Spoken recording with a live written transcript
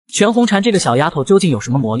全红婵这个小丫头究竟有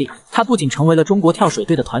什么魔力？她不仅成为了中国跳水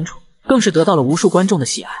队的团宠，更是得到了无数观众的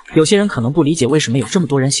喜爱。有些人可能不理解为什么有这么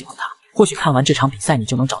多人喜欢她，或许看完这场比赛你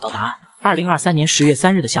就能找到答案。2023年10月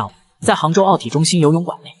3日的下午，在杭州奥体中心游泳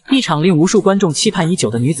馆内，一场令无数观众期盼已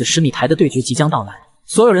久的女子10米台的对决即将到来。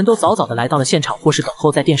所有人都早早的来到了现场，或是等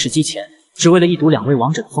候在电视机前，只为了一睹两位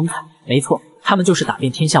王者的风采。没错，他们就是打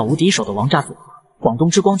遍天下无敌手的王炸组合。广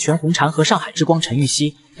东之光全红婵和上海之光陈芋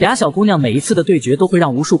汐，俩小姑娘每一次的对决都会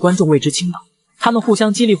让无数观众为之倾倒。她们互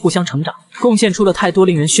相激励，互相成长，贡献出了太多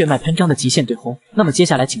令人血脉喷张的极限对轰。那么接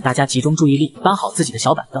下来，请大家集中注意力，搬好自己的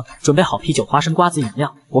小板凳，准备好啤酒、花生、瓜子饮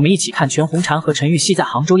料，我们一起看全红婵和陈芋汐在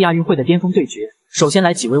杭州亚运会的巅峰对决。首先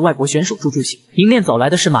来几位外国选手助兴，迎面走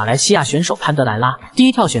来的是马来西亚选手潘德莱拉，第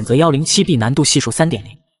一跳选择 107B 难度系数 3.0。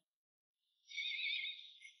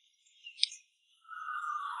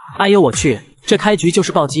哎呦我去！这开局就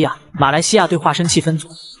是暴击啊！马来西亚队化身气氛组，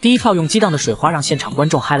第一跳用激荡的水花让现场观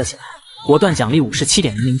众嗨了起来，果断奖励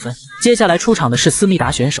57.00分。接下来出场的是思密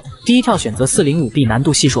达选手，第一跳选择 405B 难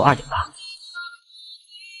度系数 2.8。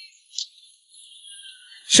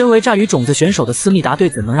身为炸鱼种子选手的思密达队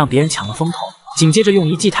怎能让别人抢了风头？紧接着用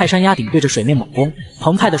一记泰山压顶对着水面猛攻，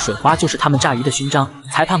澎湃的水花就是他们炸鱼的勋章。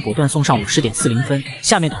裁判果断送上50.40分。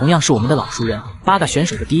下面同样是我们的老熟人，八个选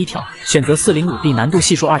手的第一跳选择 405B 难度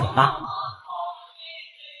系数 2.8。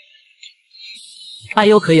哎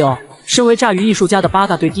呦可以哦！身为炸鱼艺术家的八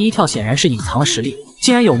大队第一跳显然是隐藏了实力，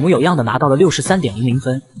竟然有模有样的拿到了63.00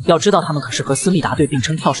分。要知道他们可是和思密达队并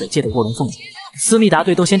称跳水界的卧龙凤姐，思密达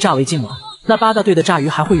队都先炸为敬了，那八大队的炸鱼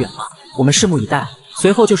还会远吗？我们拭目以待。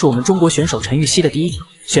随后就是我们中国选手陈芋汐的第一跳，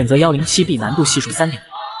选择 107B 难度系数 3.0。好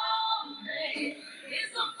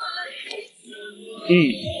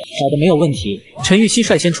的，没有问题。陈芋汐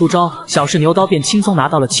率先出招，小试牛刀便轻松拿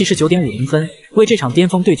到了79.50分，为这场巅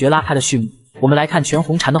峰对决拉开了序幕。我们来看全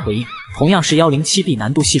红婵的回应，同样是 107B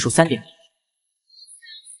难度系数 3.0。水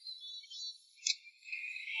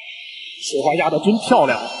花压得真漂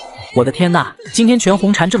亮！我的天呐，今天全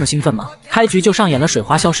红婵这么兴奋吗？开局就上演了水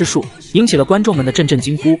花消失术，引起了观众们的阵阵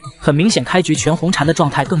惊呼。很明显，开局全红婵的状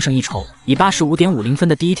态更胜一筹，以85.50分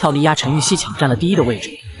的第一跳力压陈芋汐，抢占了第一的位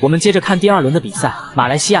置。我们接着看第二轮的比赛，马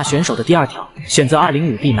来西亚选手的第二跳选择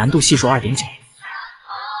 205B 难度系数 2.9。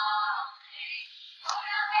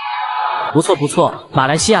不错不错，马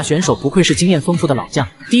来西亚选手不愧是经验丰富的老将，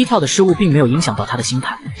第一跳的失误并没有影响到他的心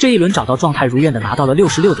态，这一轮找到状态如愿的拿到了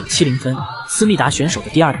66.70分。思密达选手的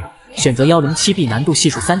第二跳选择 107B 难度系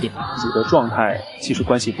数 3.0。组的状态其实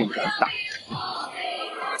关系并不是很大。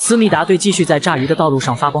思密达队继续在炸鱼的道路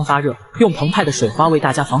上发光发热，用澎湃的水花为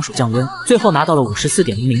大家防暑降温，最后拿到了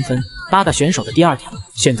54.00分。八个选手的第二跳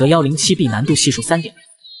选择 107B 难度系数 3.0。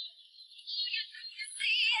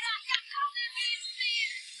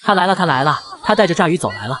他来了，他来了，他带着炸鱼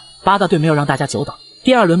走来了。八大队没有让大家久等，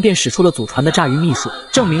第二轮便使出了祖传的炸鱼秘术，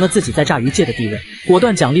证明了自己在炸鱼界的地位，果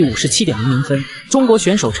断奖励57.00分。中国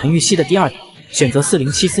选手陈芋汐的第二跳选择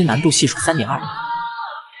 407C 难度系数 3.2。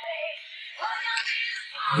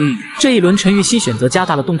这一轮陈芋汐选择加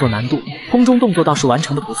大了动作难度，空中动作倒是完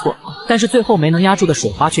成的不错，但是最后没能压住的水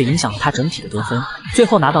花却影响了他整体的得分，最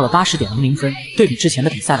后拿到了80.00分。对比之前的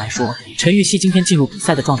比赛来说，陈芋汐今天进入比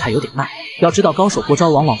赛的状态有点慢。要知道高手过招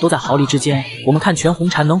往往都在毫厘之间，我们看全红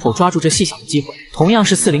婵能否抓住这细小的机会。同样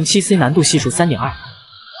是 407C 难度系数 3.2。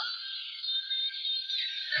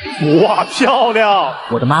哇，漂亮！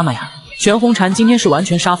我的妈妈呀！全红婵今天是完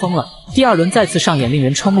全杀疯了，第二轮再次上演令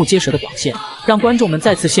人瞠目结舌的表现，让观众们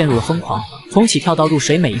再次陷入了疯狂。从起跳到入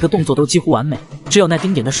水，每一个动作都几乎完美，只有那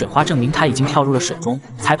丁点的水花证明他已经跳入了水中。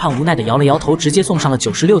裁判无奈的摇了摇头，直接送上了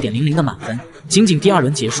96.00的满分。仅仅第二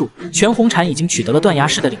轮结束，全红婵已经取得了断崖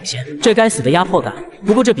式的领先，这该死的压迫感！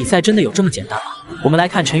不过这比赛真的有这么简单吗？我们来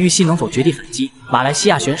看陈芋汐能否绝地反击。马来西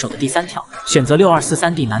亚选手的第三跳选择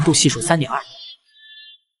 6243D 难度系数 3.2。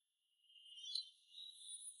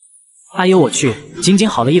哎呦我去！仅仅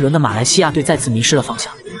好了一轮的马来西亚队再次迷失了方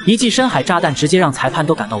向，一记深海炸弹直接让裁判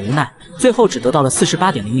都感到无奈，最后只得到了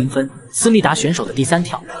48.00分。思密达选手的第三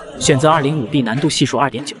跳选择 205B 难度系数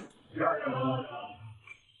 2.9。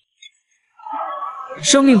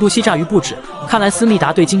生命不息，炸鱼不止，看来思密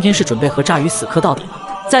达队今天是准备和炸鱼死磕到底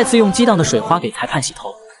了。再次用激荡的水花给裁判洗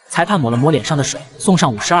头，裁判抹了抹脸上的水，送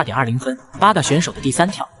上52.20分。八大选手的第三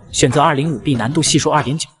跳选择 205B 难度系数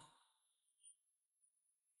 2.9。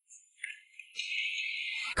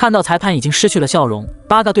看到裁判已经失去了笑容，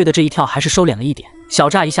八大队的这一跳还是收敛了一点，小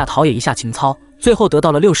炸一下陶冶一下情操，最后得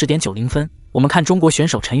到了60.90分。我们看中国选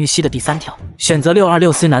手陈芋汐的第三跳选择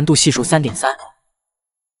 626C 难度系数 3.3。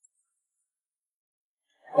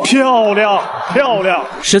漂亮，漂亮！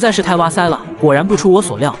实在是太哇塞了！果然不出我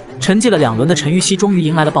所料，沉寂了2轮的陈芋汐终于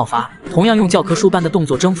迎来了爆发，同样用教科书般的动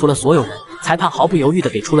作征服了所有人。裁判毫不犹豫地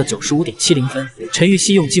给出了95.70分，陈芋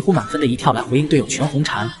汐用几乎满分的一跳来回应队友全红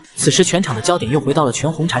婵。此时全场的焦点又回到了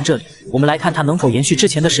全红婵这里，我们来看她能否延续之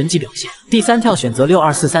前的神级表现。第3跳选择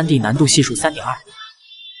6243D 难度系数 3.2。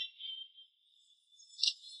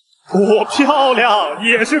漂亮，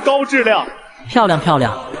也是高质量。漂亮漂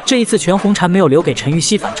亮！这一次全红婵没有留给陈芋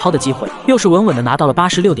汐反超的机会，又是稳稳的拿到了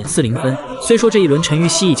86.40分。虽说这一轮陈芋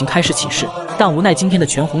汐已经开始起势，但无奈今天的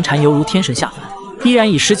全红婵犹如天神下凡，依然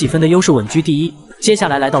以10几分的优势稳居第一。接下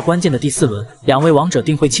来来到关键的第4轮，2位王者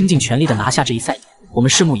定会倾尽全力的拿下这一赛点，我们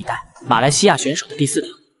拭目以待。马来西亚选手的第4跳，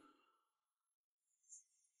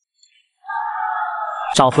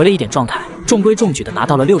找回了一点状态，中规中矩的拿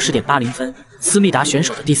到了60.80分。思密达选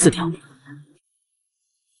手的第4跳。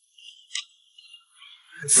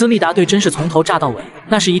思密达队真是从头炸到尾，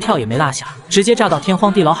那是一跳也没落下，直接炸到天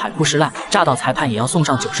荒地老海枯石烂，炸到裁判也要送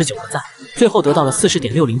上99个赞，最后得到了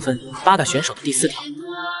40.60分。8个选手的第4跳，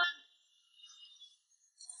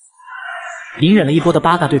隐忍了一波的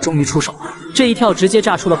8个队终于出手了，这一跳直接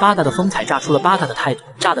炸出了8个的风采，炸出了8个的态度，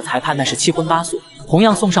炸的裁判那是7荤8素，同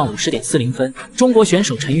样送上50.40分。中国选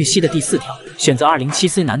手陈芋汐的第4跳，选择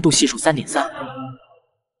207C 难度系数 3.3。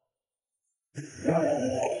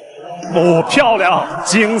漂亮，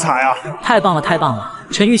精彩啊！太棒了，太棒了！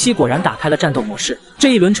陈芋汐果然打开了战斗模式，这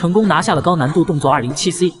一轮成功拿下了高难度动作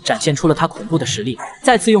207C，展现出了他恐怖的实力。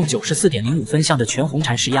再次用94.05分向着全红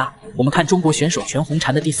婵施压。我们看中国选手全红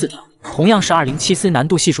婵的第4跳，同样是207C 难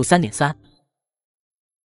度系数 3.3。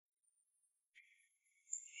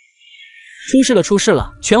出事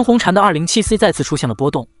了！全红婵的207C 再次出现了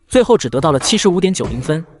波动，最后只得到了75.90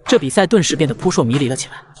分。这比赛顿时变得扑朔迷离了起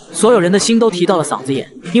来，所有人的心都提到了嗓子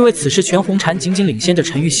眼，因为此时全红婵仅仅领先着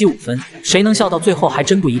陈芋汐5分，谁能笑到最后还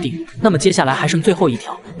真不一定。那么接下来还剩最后一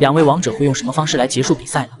跳，2位王者会用什么方式来结束比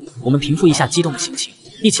赛呢？我们平复一下激动的心情，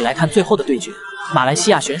一起来看最后的对决。马来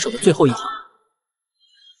西亚选手的最后一跳。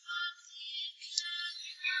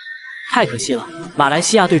太可惜了，马来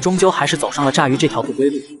西亚队终究还是走上了炸鱼这条不归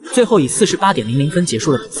路，最后以48.00分结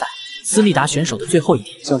束了比赛。思密达选手的最后一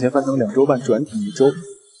天，向前翻腾2周半，转体1周。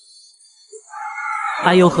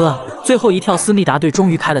哎呦呵，最后一跳思密达队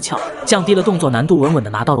终于开了窍，降低了动作难度，稳稳的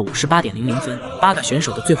拿到了58.00分。8个选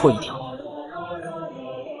手的最后一跳，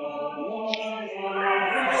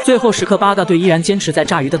最后时刻8个队依然坚持在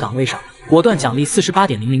炸鱼的岗位上，果断奖励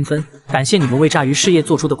48.00分，感谢你们为炸鱼事业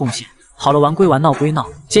做出的贡献。好了，玩归玩，闹归闹，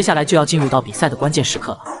接下来就要进入到比赛的关键时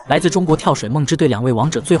刻了。来自中国跳水梦之队2位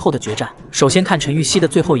王者最后的决战。首先看陈芋汐的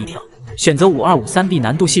最后一跳，选择5253B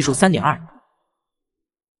难度系数 3.2。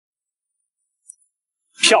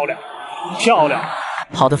漂亮，漂亮！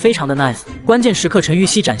跑得非常的 nice， 关键时刻陈芋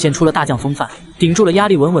汐展现出了大将风范，顶住了压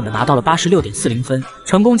力，稳稳的拿到了86.40分，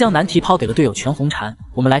成功将难题抛给了队友全红婵。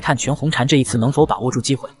我们来看全红婵这一次能否把握住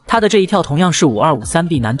机会，她的这一跳同样是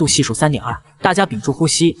5253B 难度系数 3.2， 大家屏住呼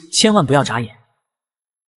吸，千万不要眨眼。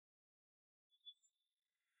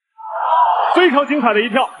非常精彩的一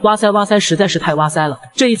跳，哇塞哇塞，实在是太哇塞了！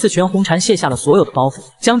这一次全红婵卸下了所有的包袱，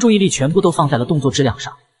将注意力全部都放在了动作质量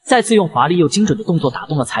上，再次用华丽又精准的动作打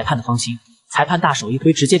动了裁判的芳心。裁判大手一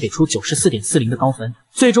挥，直接给出94.40的高分。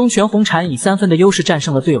最终全红婵以3分的优势战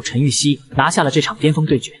胜了队友陈芋汐，拿下了这场巅峰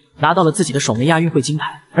对决，拿到了自己的首枚亚运会金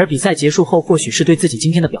牌。而比赛结束后，或许是对自己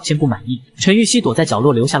今天的表现不满意，陈芋汐躲在角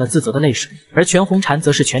落流下了自责的泪水，而全红婵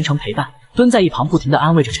则是全程陪伴，蹲在一旁不停地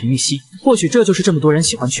安慰着陈芋汐。或许这就是这么多人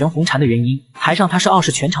喜欢全红婵的原因。台上她是傲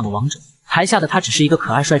视全场的王者，台下的她只是一个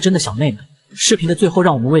可爱率真的小妹妹。视频的最后，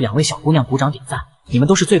让我们为2位小姑娘鼓掌点赞，你们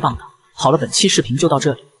都是最棒的。好了，本期视频就到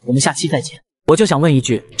这里，我们下期再见。我就想问一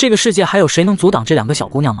句，这个世界还有谁能阻挡这2个小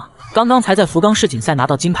姑娘吗？刚刚才在福冈世锦赛拿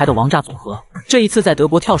到金牌的王炸组合，这一次在德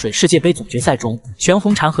国跳水世界杯总决赛中，全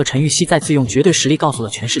红婵和陈芋汐再次用绝对实力告诉了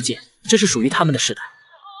全世界，这是属于他们的时代。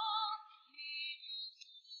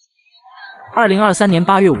2023年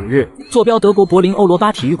8月5日，坐标德国柏林欧罗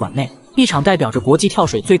巴体育馆内，一场代表着国际跳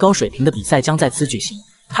水最高水平的比赛将在此举行。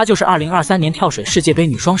它就是2023年跳水世界杯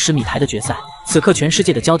女双10米台的决赛。此刻全世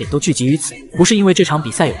界的焦点都聚集于此，不是因为这场比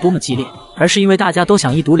赛有多么激烈，而是因为大家都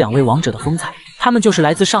想一睹2位王者的风采。他们就是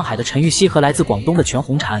来自上海的陈芋汐和来自广东的全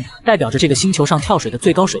红婵，代表着这个星球上跳水的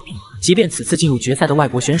最高水平。即便此次进入决赛的外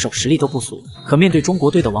国选手实力都不俗，可面对中国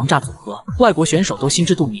队的王炸组合，外国选手都心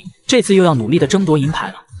知肚明，这次又要努力的争夺银牌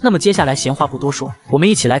了。那么接下来闲话不多说，我们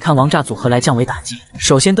一起来看王炸组合来降维打击。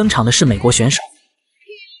首先登场的是美国选手。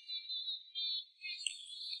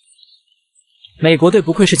美国队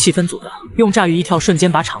不愧是气氛组的，用炸鱼一跳瞬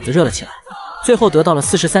间把场子热了起来，最后得到了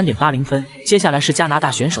43.80分。接下来是加拿大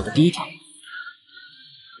选手的第一跳，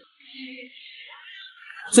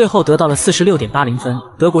最后得到了46.80分，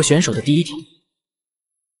德国选手的第一条。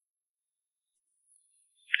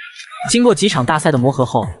经过几场大赛的磨合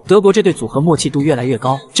后，德国这对组合默契度越来越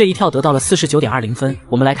高，这一跳得到了49.20分。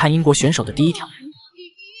我们来看英国选手的第一跳，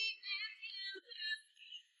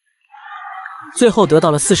最后得到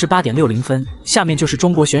了48.60分。下面就是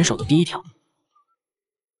中国选手的第一跳。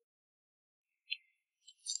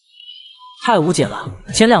太无解了！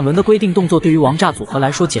前2轮的规定动作对于王炸组合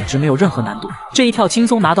来说简直没有任何难度，这一跳轻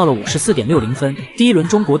松拿到了54.60分。第一轮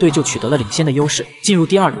中国队就取得了领先的优势，进入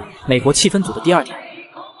第2轮，美国气氛组的第2跳。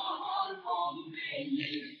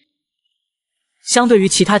相对于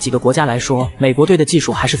其他几个国家来说，美国队的技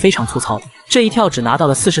术还是非常粗糙的，这一跳只拿到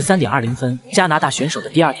了43.20分。加拿大选手的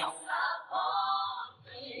第2跳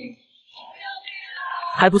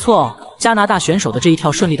还不错哦，加拿大选手的这一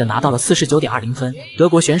跳顺利的拿到了49.20分。德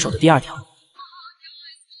国选手的第2跳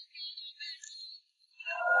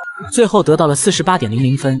最后得到了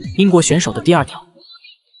48.00分。英国选手的第2跳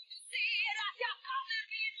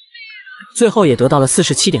最后也得到了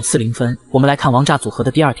47.40分。我们来看王炸组合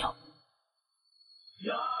的第2跳。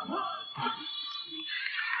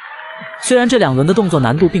虽然这2轮的动作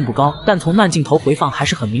难度并不高，但从慢镜头回放还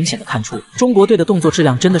是很明显的看出，中国队的动作质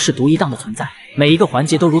量真的是独一档的存在，每一个环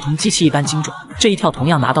节都如同机器一般精准。这一跳同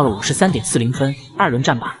样拿到了53.40分。2轮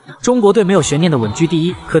战罢，中国队没有悬念的稳居第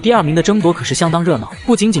一，可第2名的争夺可是相当热闹，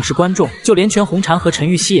不仅仅是观众，就连全红婵和陈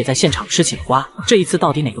芋汐也在现场吃起了瓜。这一次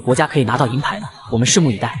到底哪个国家可以拿到银牌呢？我们拭目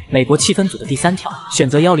以待。美国气氛组的第3跳，选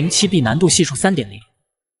择 107B 难度系数 3.0。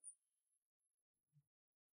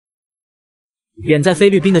远在菲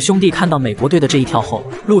律宾的兄弟看到美国队的这一跳后，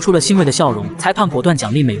露出了欣慰的笑容。裁判果断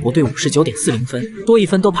奖励美国队59.40分，多1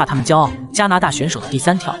分都怕他们骄傲。加拿大选手的第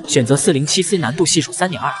3跳，选择 407C 难度系数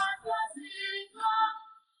 3.2。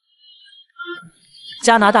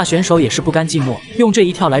加拿大选手也是不甘寂寞，用这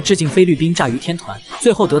一跳来致敬菲律宾炸鱼天团，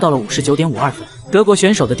最后得到了59.52分。德国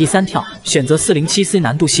选手的第3跳，选择 407C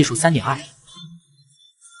难度系数 3.2。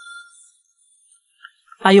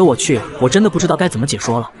哎呦我去，我真的不知道该怎么解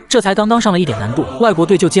说了。这才刚刚上了一点难度，外国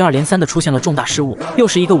队就接二连三的出现了重大失误，又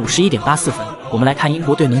是一个51.84分。我们来看英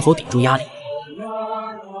国队能否顶住压力。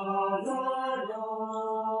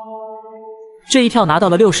这一跳拿到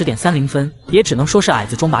了60.30分，也只能说是矮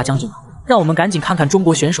子中拔将军了。让我们赶紧看看中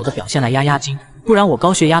国选手的表现来压压惊，不然我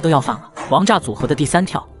高血压都要犯了。王炸组合的第3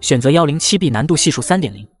跳，选择 107B 难度系数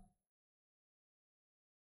 3.0。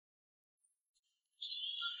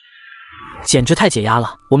简直太解压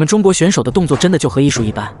了！我们中国选手的动作真的就和艺术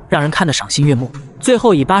一般，让人看得赏心悦目。最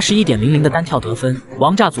后以 81.00 的单跳得分，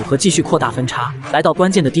王炸组合继续扩大分差，来到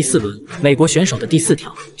关键的第4轮，美国选手的第4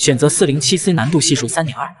跳，选择 407C 难度系数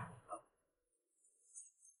 3.2。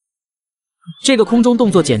这个空中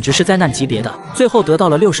动作简直是灾难级别的，最后得到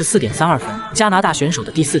了 64.32分。加拿大选手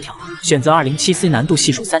的第4跳，选择 207C 难度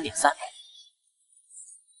系数 3.3。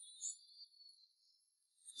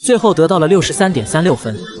最后得到了 63.36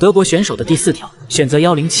分。德国选手的第4跳，选择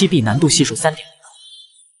 107B 难度系数 3.0。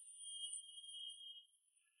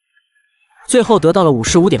最后得到了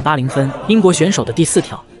 55.80分。英国选手的第4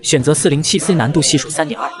跳，选择 407C 难度系数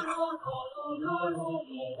 3.2。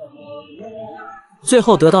最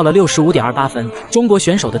后得到了 65.28分。中国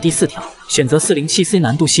选手的第4跳，选择 407C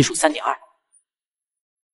难度系数 3.2。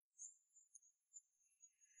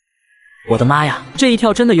我的妈呀，这一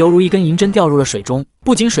跳真的犹如一根银针掉入了水中，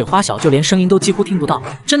不仅水花小，就连声音都几乎听不到，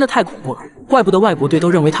真的太恐怖了。怪不得外国队都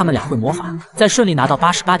认为他们俩会魔法。在顺利拿到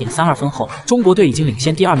 88.32分后，中国队已经领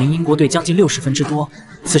先第2名英国队将近60分之多。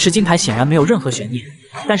此时金牌显然没有任何悬念，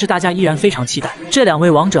但是大家依然非常期待这2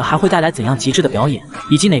位王者还会带来怎样极致的表演，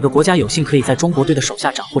以及哪个国家有幸可以在中国队的手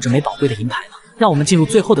下斩获这枚宝贵的银牌呢？让我们进入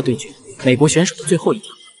最后的对决，美国选手的最后一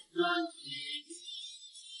跳。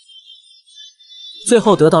最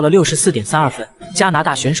后得到了 64.32分。加拿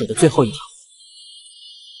大选手的最后一跳，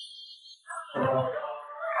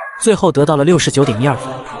最后得到了 69.12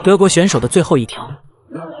分。德国选手的最后一跳，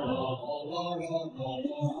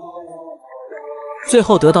最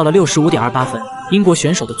后得到了 65.28分。英国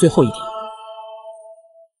选手的最后一跳，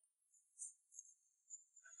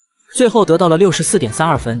最后得到了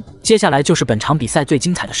 64.32分。接下来就是本场比赛最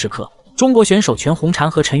精彩的时刻，中国选手全红婵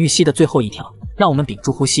和陈芋汐的最后一跳，让我们屏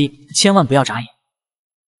住呼吸，千万不要眨眼。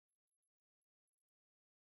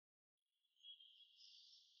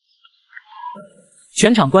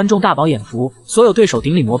全场观众大饱眼福，所有对手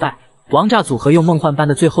顶礼膜拜。王炸组合用梦幻般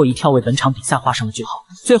的最后一跳为本场比赛画上了句号，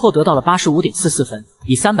最后得到了 85.44分，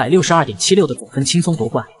以 362.76的总分轻松夺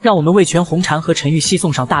冠。让我们为全红婵和陈芋汐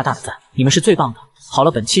送上大大的赞，你们是最棒的。好了，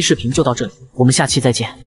本期视频就到这里，我们下期再见。